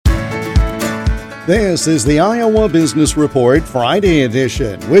This is the Iowa Business Report Friday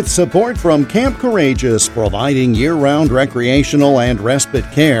edition with support from Camp Courageous, providing year-round recreational and respite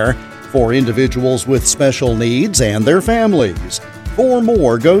care for individuals with special needs and their families. For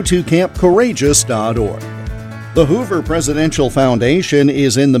more, go to campcourageous.org. The Hoover Presidential Foundation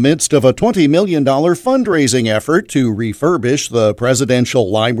is in the midst of a $20 million fundraising effort to refurbish the Presidential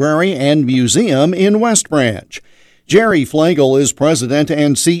Library and Museum in West Branch. Jerry Fleagle is president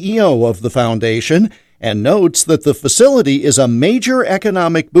and CEO of the foundation and notes that the facility is a major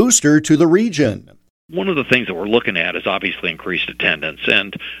economic booster to the region. One of the things that we're looking at is obviously increased attendance,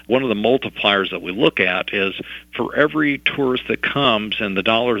 and one of the multipliers that we look at is for every tourist that comes and the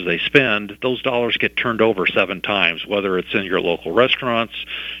dollars they spend, those dollars get turned over 7 times, whether it's in your local restaurants,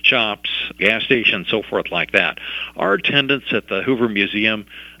 shops, gas stations, so forth like that. Our attendance at the Hoover Museum,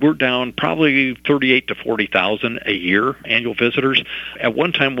 we're down probably 38 to 40,000 a year, annual visitors. At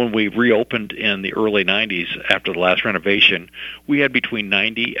one time when we reopened in the early 90s after the last renovation, we had between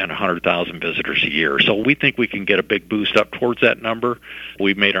 90 and 100,000 visitors a year. So we think we can get a big boost up towards that number.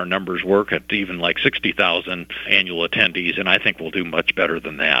 We've made our numbers work at even like 60,000 annual attendees, and I think we'll do much better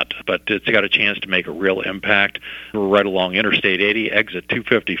than that. But it's got a chance to make a real impact. We're right along Interstate 80, exit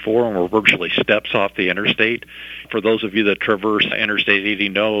 254, and we're virtually steps off the interstate. For those of you that traverse Interstate 80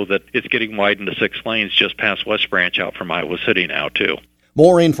 know that it's getting widened to 6 lanes just past West Branch out from Iowa City now, too.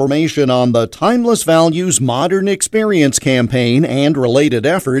 More information on the Timeless Values Modern Experience campaign and related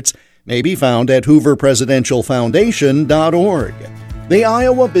efforts may be found at hooverpresidentialfoundation.org. The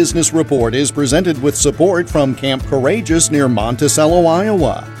Iowa Business Report is presented with support from Camp Courageous near Monticello,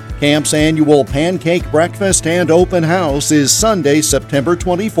 Iowa. Camp's annual pancake breakfast and open house is Sunday, September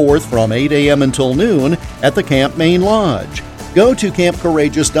 24th from 8 a.m. until noon at the Camp Main Lodge. Go to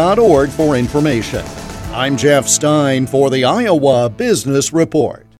campcourageous.org for information. I'm Jeff Stein for the Iowa Business Report.